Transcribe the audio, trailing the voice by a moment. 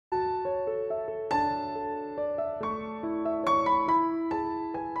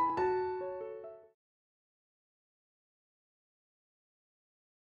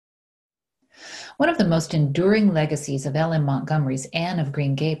One of the most enduring legacies of L.M. Montgomery's Anne of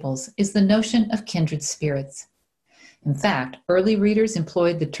Green Gables is the notion of kindred spirits. In fact, early readers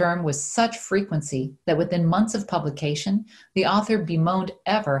employed the term with such frequency that within months of publication, the author bemoaned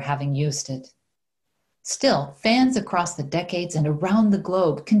ever having used it. Still, fans across the decades and around the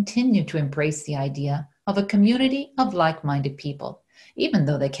globe continue to embrace the idea of a community of like-minded people, even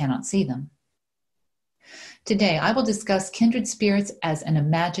though they cannot see them. Today, I will discuss kindred spirits as an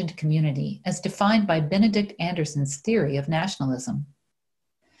imagined community, as defined by Benedict Anderson's theory of nationalism.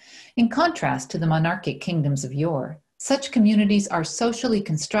 In contrast to the monarchic kingdoms of yore, such communities are socially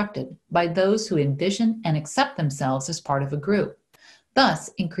constructed by those who envision and accept themselves as part of a group,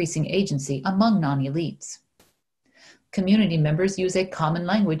 thus increasing agency among non-elites. Community members use a common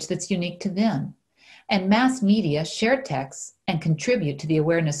language that's unique to them, and mass media share texts and contribute to the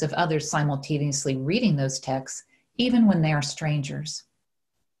awareness of others simultaneously reading those texts, even when they are strangers.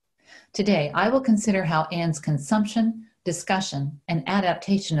 Today, I will consider how Anne's consumption, discussion, and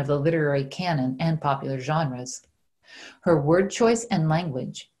adaptation of the literary canon and popular genres, her word choice and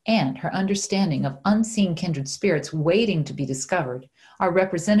language, and her understanding of unseen kindred spirits waiting to be discovered are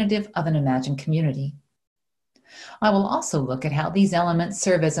representative of an imagined community. I will also look at how these elements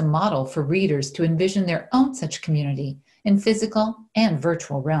serve as a model for readers to envision their own such community in physical and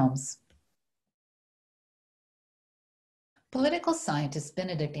virtual realms. Political scientist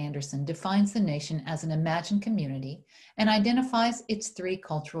Benedict Anderson defines the nation as an imagined community and identifies its three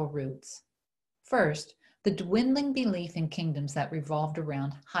cultural roots. First, the dwindling belief in kingdoms that revolved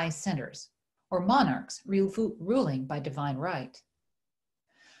around high centers, or monarchs ruling by divine right.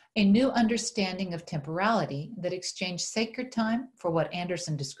 A new understanding of temporality that exchanged sacred time for what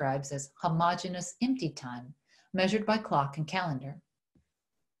Anderson describes as homogeneous empty time, measured by clock and calendar.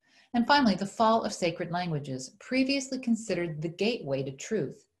 And finally, the fall of sacred languages, previously considered the gateway to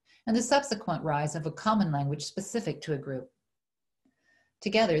truth, and the subsequent rise of a common language specific to a group.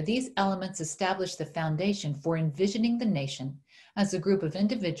 Together, these elements establish the foundation for envisioning the nation as a group of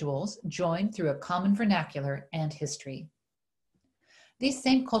individuals joined through a common vernacular and history. These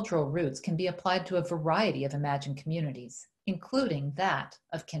same cultural roots can be applied to a variety of imagined communities, including that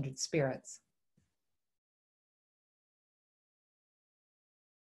of kindred spirits.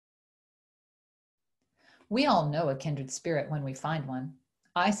 We all know a kindred spirit when we find one.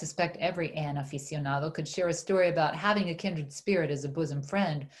 I suspect every Anne aficionado could share a story about having a kindred spirit as a bosom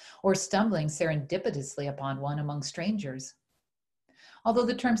friend or stumbling serendipitously upon one among strangers. Although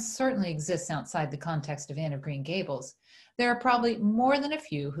the term certainly exists outside the context of Anne of Green Gables, there are probably more than a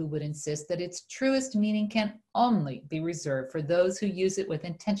few who would insist that its truest meaning can only be reserved for those who use it with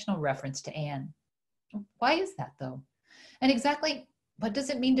intentional reference to Anne. Why is that, though? And exactly what does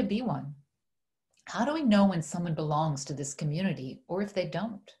it mean to be one? How do we know when someone belongs to this community or if they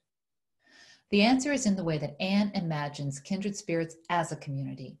don't? The answer is in the way that Anne imagines kindred spirits as a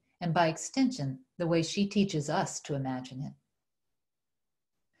community, and by extension, the way she teaches us to imagine it.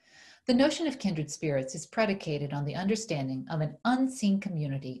 The notion of kindred spirits is predicated on the understanding of an unseen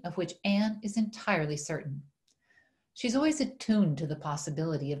community of which Anne is entirely certain. She's always attuned to the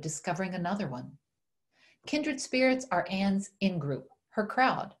possibility of discovering another one. Kindred spirits are Anne's in-group, her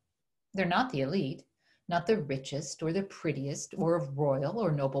crowd. They're not the elite, not the richest or the prettiest or of royal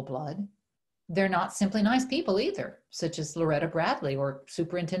or noble blood. They're not simply nice people either, such as Loretta Bradley or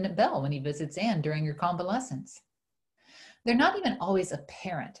Superintendent Bell when he visits Anne during her convalescence. They're not even always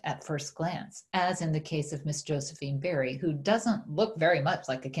apparent at first glance, as in the case of Miss Josephine Barry, who doesn't look very much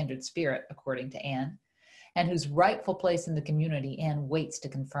like a kindred spirit, according to Anne, and whose rightful place in the community Anne waits to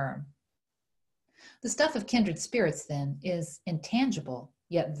confirm. The stuff of kindred spirits, then, is intangible,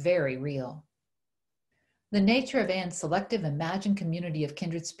 yet very real. The nature of Anne's selective imagined community of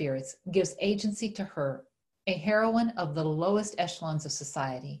kindred spirits gives agency to her, a heroine of the lowest echelons of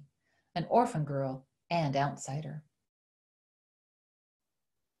society, an orphan girl and outsider.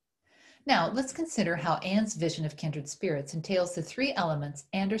 Now, let's consider how Anne's vision of kindred spirits entails the three elements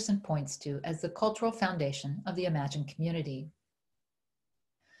Anderson points to as the cultural foundation of the imagined community.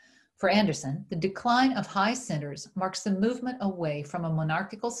 For Anderson, the decline of high centers marks the movement away from a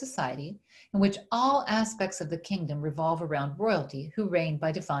monarchical society in which all aspects of the kingdom revolve around royalty who reign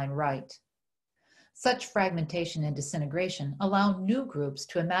by divine right. Such fragmentation and disintegration allow new groups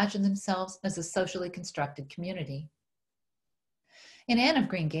to imagine themselves as a socially constructed community. In Anne of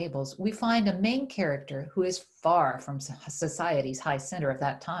Green Gables, we find a main character who is far from society's high center of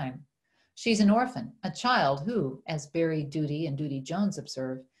that time. She's an orphan, a child who, as Barry Doody and Doody Jones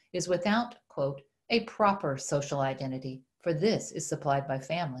observe, is without, quote, a proper social identity, for this is supplied by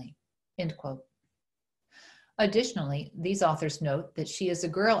family, end quote. Additionally, these authors note that she is a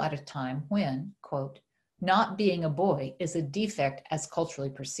girl at a time when, quote, not being a boy is a defect as culturally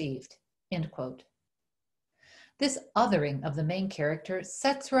perceived, end quote. This othering of the main character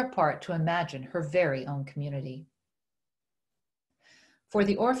sets her apart to imagine her very own community. For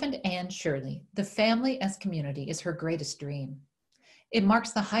the orphaned Anne Shirley, the family as community is her greatest dream. It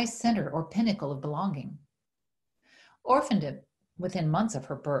marks the high center or pinnacle of belonging. Orphaned within months of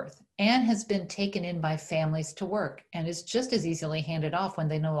her birth, Anne has been taken in by families to work and is just as easily handed off when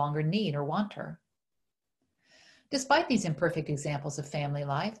they no longer need or want her. Despite these imperfect examples of family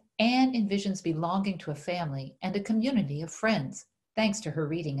life, Anne envisions belonging to a family and a community of friends, thanks to her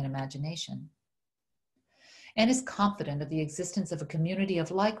reading and imagination. Anne is confident of the existence of a community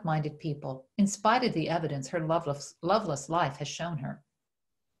of like-minded people, in spite of the evidence her loveless life has shown her.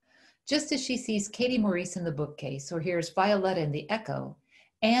 Just as she sees Katie Maurice in the bookcase or hears Violetta in the echo,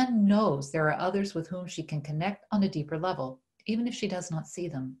 Anne knows there are others with whom she can connect on a deeper level, even if she does not see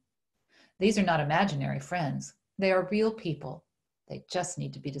them. These are not imaginary friends. They are real people. They just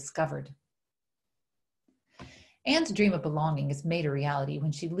need to be discovered. Anne's dream of belonging is made a reality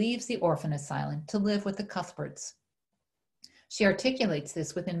when she leaves the orphan asylum to live with the Cuthberts. She articulates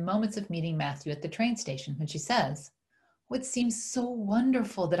this within moments of meeting Matthew at the train station when she says, "What seems so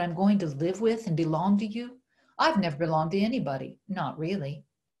wonderful that I'm going to live with and belong to you? I've never belonged to anybody, not really."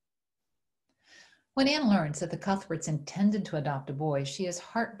 When Anne learns that the Cuthberts intended to adopt a boy, she is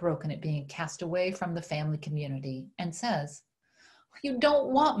heartbroken at being cast away from the family community and says, "You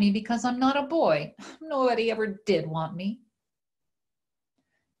don't want me because I'm not a boy. Nobody ever did want me."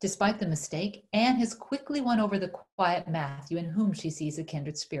 Despite the mistake, Anne has quickly won over the quiet Matthew in whom she sees a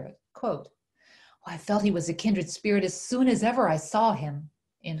kindred spirit. Quote, "I felt he was a kindred spirit as soon as ever I saw him,"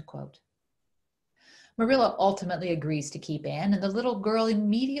 end quote. Marilla ultimately agrees to keep Anne, and the little girl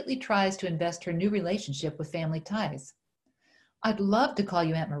immediately tries to invest her new relationship with family ties. "I'd love to call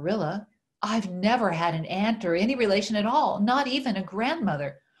you Aunt Marilla. I've never had an aunt or any relation at all, not even a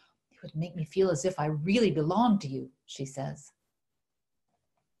grandmother. It would make me feel as if I really belonged to you," she says.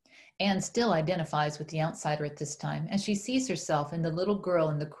 Anne still identifies with the outsider at this time, as she sees herself in the little girl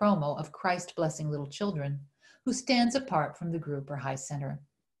in the chromo of Christ Blessing Little Children, who stands apart from the group or high center.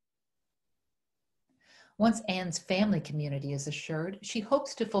 Once Anne's family community is assured, she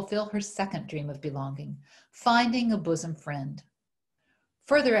hopes to fulfill her second dream of belonging, finding a bosom friend.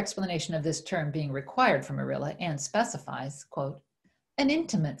 Further explanation of this term being required from Marilla, Anne specifies, quote, "An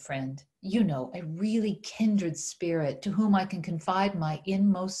intimate friend, you know, a really kindred spirit to whom I can confide my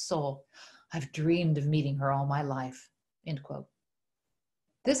inmost soul. I've dreamed of meeting her all my life," end quote.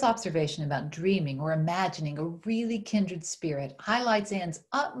 This observation about dreaming or imagining a really kindred spirit highlights Anne's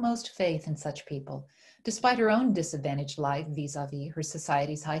utmost faith in such people, despite her own disadvantaged life vis-a-vis her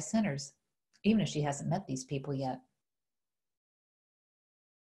society's high centers, even if she hasn't met these people yet.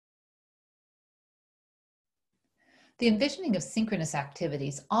 The envisioning of synchronous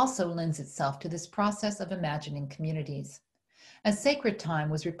activities also lends itself to this process of imagining communities. As sacred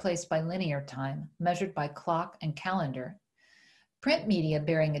time was replaced by linear time, measured by clock and calendar, print media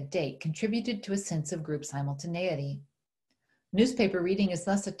bearing a date contributed to a sense of group simultaneity. Newspaper reading is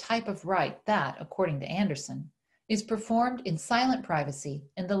thus a type of rite that, according to Anderson, is performed in silent privacy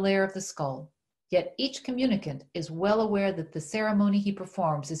in the lair of the skull. Yet each communicant is well aware that the ceremony he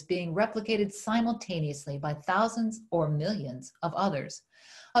performs is being replicated simultaneously by thousands or millions of others,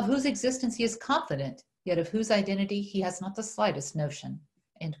 of whose existence he is confident, yet of whose identity he has not the slightest notion."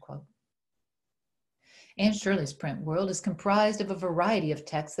 End quote. Anne Shirley's print world is comprised of a variety of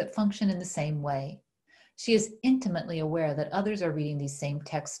texts that function in the same way. She is intimately aware that others are reading these same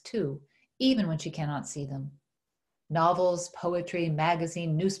texts too, even when she cannot see them. Novels, poetry,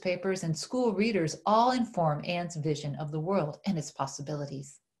 magazine, newspapers, and school readers all inform Anne's vision of the world and its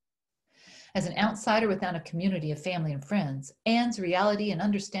possibilities. As an outsider without a community of family and friends, Anne's reality and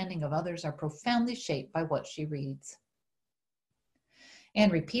understanding of others are profoundly shaped by what she reads.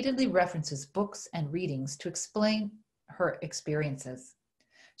 Anne repeatedly references books and readings to explain her experiences.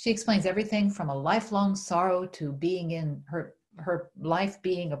 She explains everything from a lifelong sorrow to being in her life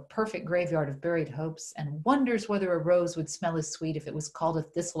being a perfect graveyard of buried hopes, and wonders whether a rose would smell as sweet if it was called a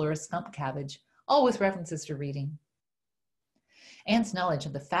thistle or a skunk cabbage, all with references to reading. Anne's knowledge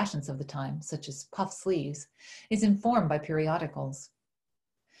of the fashions of the time, such as puff sleeves, is informed by periodicals.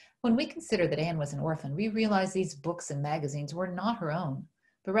 When we consider that Anne was an orphan, we realize these books and magazines were not her own,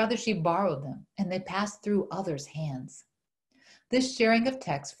 but rather she borrowed them, and they passed through others' hands. This sharing of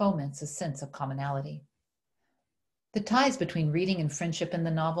text foments a sense of commonality. The ties between reading and friendship in the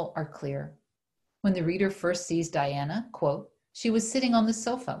novel are clear. When the reader first sees Diana, quote, "She was sitting on the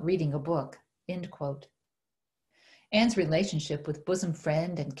sofa reading a book," end quote. Anne's relationship with bosom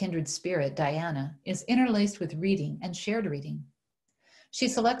friend and kindred spirit, Diana, is interlaced with reading and shared reading. She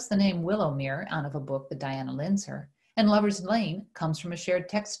selects the name Willowmere out of a book that Diana lends her, and Lover's Lane comes from a shared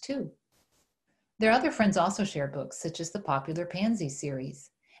text too. Their other friends also share books, such as the popular Pansy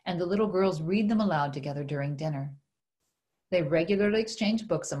series, and the little girls read them aloud together during dinner. They regularly exchange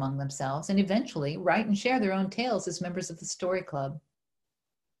books among themselves and eventually write and share their own tales as members of the story club.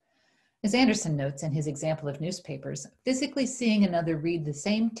 As Anderson notes in his example of newspapers, physically seeing another read the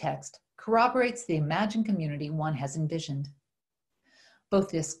same text corroborates the imagined community one has envisioned. Both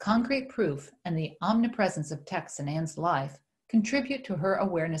this concrete proof and the omnipresence of texts in Anne's life contribute to her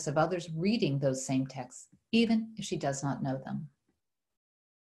awareness of others reading those same texts, even if she does not know them.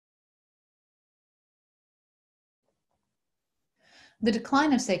 The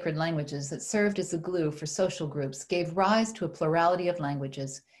decline of sacred languages that served as the glue for social groups gave rise to a plurality of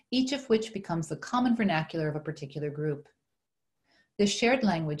languages, each of which becomes the common vernacular of a particular group. This shared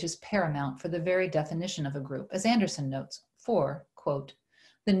language is paramount for the very definition of a group, as Anderson notes, for, quote,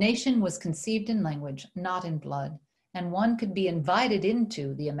 the nation was conceived in language, not in blood, and one could be invited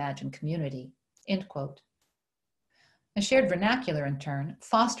into the imagined community, end quote. A shared vernacular, in turn,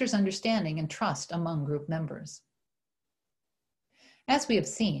 fosters understanding and trust among group members. As we have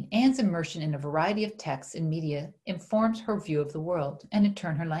seen, Anne's immersion in a variety of texts and media informs her view of the world, and in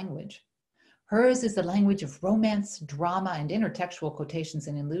turn her language. Hers is the language of romance, drama, and intertextual quotations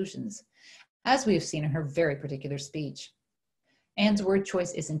and allusions, as we have seen in her very particular speech. Anne's word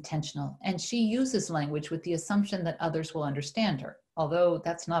choice is intentional, and she uses language with the assumption that others will understand her, although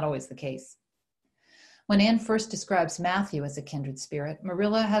that's not always the case. When Anne first describes Matthew as a kindred spirit,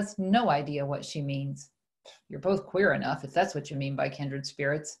 Marilla has no idea what she means. You're both queer enough if that's what you mean by kindred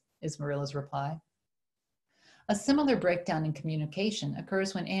spirits, is Marilla's reply. A similar breakdown in communication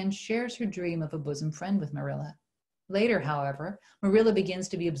occurs when Anne shares her dream of a bosom friend with Marilla. Later, however, Marilla begins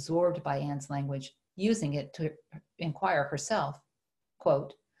to be absorbed by Anne's language, using it to inquire herself.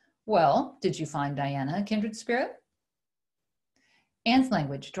 Quote, well, did you find Diana a kindred spirit? Anne's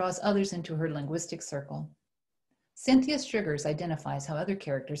language draws others into her linguistic circle. Cynthia Sugars identifies how other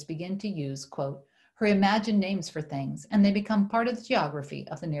characters begin to use, quote, her imagined names for things, and they become part of the geography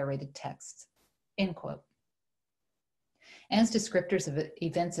of the narrated texts, end quote. Anne's descriptors of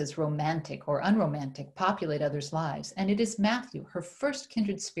events as romantic or unromantic populate others' lives, and it is Matthew, her first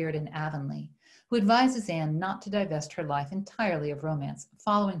kindred spirit in Avonlea, who advises Anne not to divest her life entirely of romance,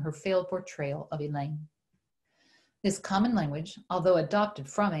 following her failed portrayal of Elaine. This common language, although adopted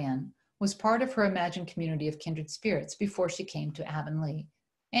from Anne, was part of her imagined community of kindred spirits before she came to Avonlea.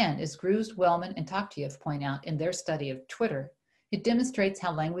 And as Gruz, Wellman, and Taktiev point out in their study of Twitter, it demonstrates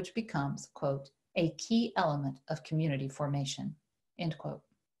how language becomes, quote, a key element of community formation, end quote.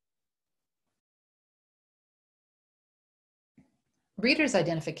 Readers'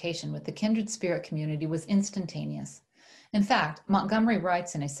 identification with the kindred spirit community was instantaneous. In fact, Montgomery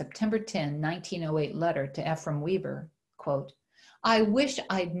writes in a September 10, 1908 letter to Ephraim Weaver, quote, I wish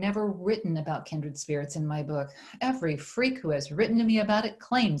I'd never written about kindred spirits in my book. Every freak who has written to me about it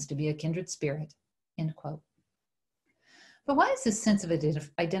claims to be a kindred spirit, end quote. But why is this sense of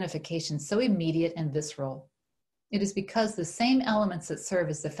identification so immediate and visceral? It is because the same elements that serve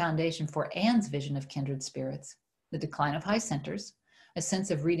as the foundation for Anne's vision of kindred spirits, the decline of high centers, a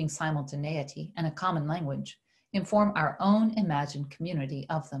sense of reading simultaneity, and a common language, inform our own imagined community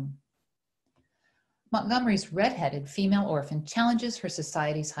of them. Montgomery's red-headed female orphan challenges her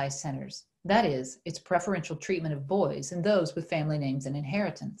society's high centers, that is, its preferential treatment of boys and those with family names and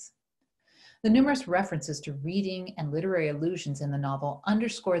inheritance. The numerous references to reading and literary allusions in the novel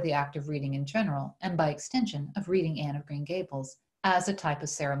underscore the act of reading in general, and by extension, of reading Anne of Green Gables, as a type of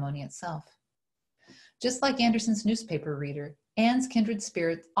ceremony itself. Just like Anderson's newspaper reader, Anne's kindred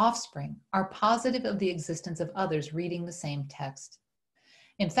spirit offspring are positive of the existence of others reading the same text.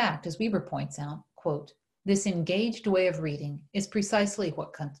 In fact, as Weber points out, quote, this engaged way of reading is precisely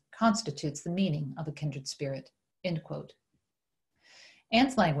what constitutes the meaning of a kindred spirit, end quote.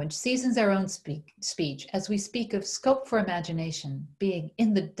 Anne's language seasons our own speech as we speak of scope for imagination, being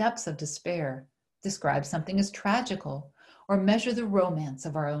in the depths of despair, describe something as tragical, or measure the romance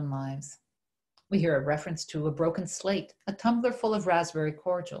of our own lives. We hear a reference to a broken slate, a tumbler full of raspberry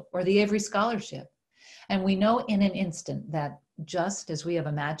cordial, or the Avery Scholarship, and we know in an instant that, just as we have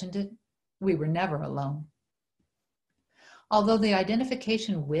imagined it, we were never alone. Although the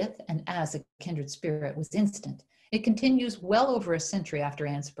identification with and as a kindred spirit was instant, it continues well over a century after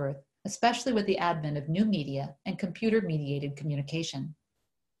Anne's birth, especially with the advent of new media and computer-mediated communication.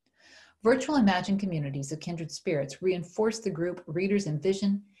 Virtual imagined communities of kindred spirits reinforce the group readers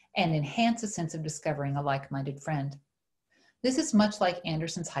envision and enhance a sense of discovering a like-minded friend. This is much like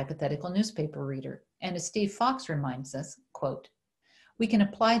Anderson's hypothetical newspaper reader, and as Steve Fox reminds us, quote, "We can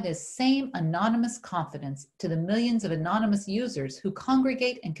apply this same anonymous confidence to the millions of anonymous users who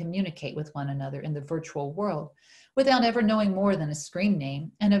congregate and communicate with one another in the virtual world without ever knowing more than a screen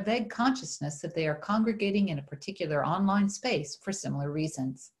name and a vague consciousness that they are congregating in a particular online space for similar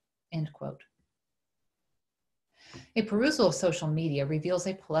reasons," end quote. A perusal of social media reveals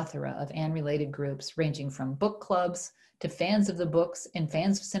a plethora of Anne-related groups ranging from book clubs to fans of the books and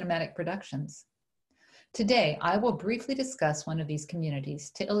fans of cinematic productions. Today, I will briefly discuss one of these communities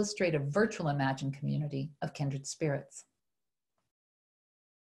to illustrate a virtual imagined community of kindred spirits.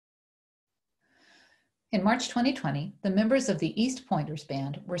 In March 2020, the members of the East Pointers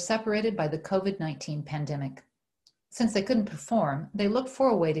Band were separated by the COVID-19 pandemic. Since they couldn't perform, they looked for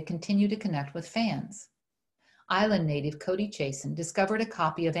a way to continue to connect with fans. Island native Cody Chasen discovered a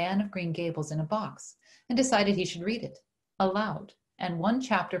copy of Anne of Green Gables in a box and decided he should read it, aloud, and one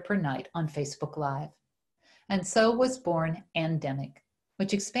chapter per night on Facebook Live. And so was born Andemic,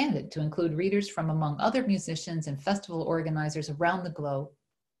 which expanded to include readers from among other musicians and festival organizers around the globe.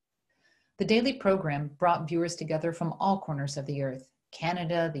 The daily program brought viewers together from all corners of the earth: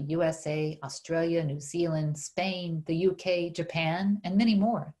 Canada, the USA, Australia, New Zealand, Spain, the UK, Japan, and many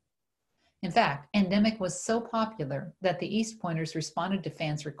more. In fact, Andemic was so popular that the East Pointers responded to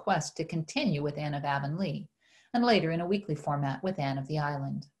fans' requests to continue with Anne of Avonlea, and later in a weekly format with Anne of the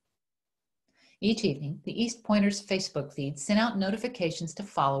Island. Each evening, the East Pointers' Facebook feed sent out notifications to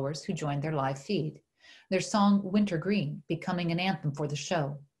followers who joined their live feed, their song Wintergreen becoming an anthem for the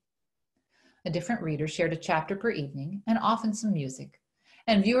show. A different reader shared a chapter per evening, and often some music,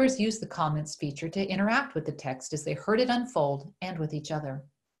 and viewers used the comments feature to interact with the text as they heard it unfold and with each other.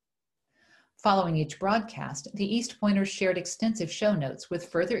 Following each broadcast, the East Pointers shared extensive show notes with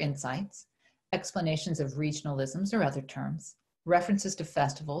further insights, explanations of regionalisms or other terms, references to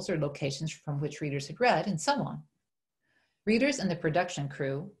festivals or locations from which readers had read, and so on. Readers and the production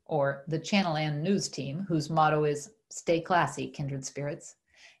crew, or the Channel Ann news team, whose motto is "Stay classy, kindred spirits,"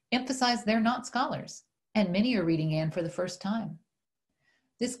 emphasize they're not scholars, and many are reading Anne for the first time.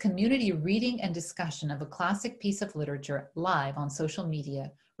 This community reading and discussion of a classic piece of literature live on social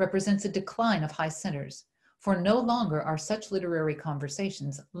media represents a decline of high centers, for no longer are such literary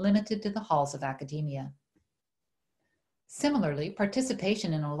conversations limited to the halls of academia. Similarly,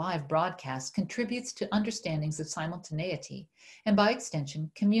 participation in a live broadcast contributes to understandings of simultaneity, and by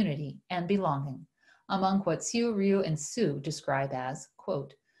extension, community and belonging, among what Siu Ryu and Sue describe as,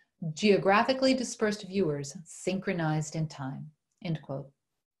 quote, "geographically dispersed viewers synchronized in time," end quote.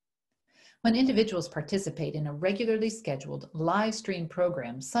 When individuals participate in a regularly scheduled live stream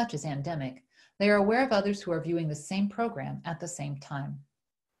program such as Andemic, they are aware of others who are viewing the same program at the same time.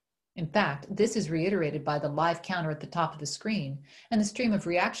 In fact, this is reiterated by the live counter at the top of the screen and the stream of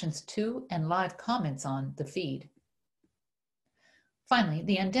reactions to and live comments on the feed. Finally,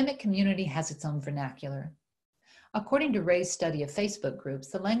 the Andemic community has its own vernacular. According to Ray's study of Facebook groups,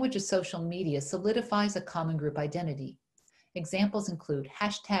 the language of social media solidifies a common group identity. Examples include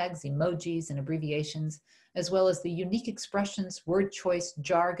hashtags, emojis, and abbreviations, as well as the unique expressions, word choice,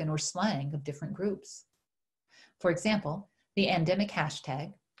 jargon, or slang of different groups. For example, the Andemic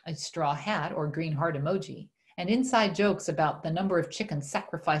hashtag, a straw hat or green heart emoji, and inside jokes about the number of chickens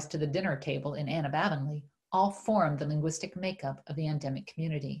sacrificed to the dinner table in Anne of Avonlea all form the linguistic makeup of the Andemic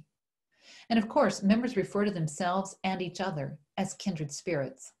community. And of course, members refer to themselves and each other as kindred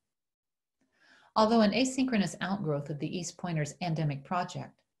spirits. Although an asynchronous outgrowth of the East Pointers Andemic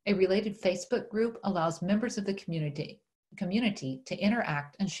project, a related Facebook group allows members of the community to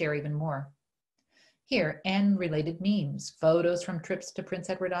interact and share even more. Here, Anne-related memes, photos from trips to Prince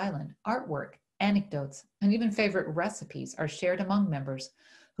Edward Island, artwork, anecdotes, and even favorite recipes are shared among members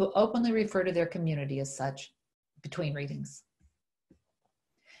who openly refer to their community as such between readings.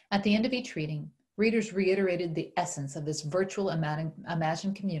 At the end of each reading, readers reiterated the essence of this virtual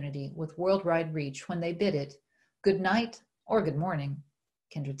imagined community with worldwide reach when they bid it good night or good morning,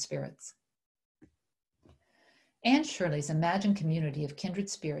 kindred spirits. Anne Shirley's imagined community of kindred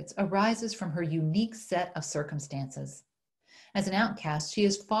spirits arises from her unique set of circumstances. As an outcast, she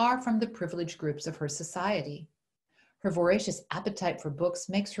is far from the privileged groups of her society. Her voracious appetite for books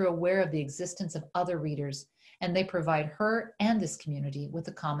makes her aware of the existence of other readers, and they provide her and this community with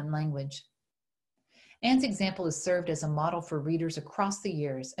a common language. Anne's example has served as a model for readers across the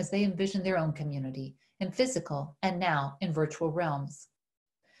years as they envision their own community in physical and now in virtual realms.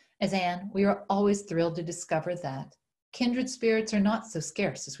 As Anne, we are always thrilled to discover that kindred spirits are not so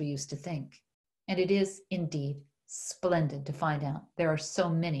scarce as we used to think, and it is indeed Splendid to find out there are so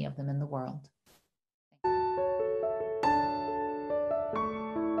many of them in the world.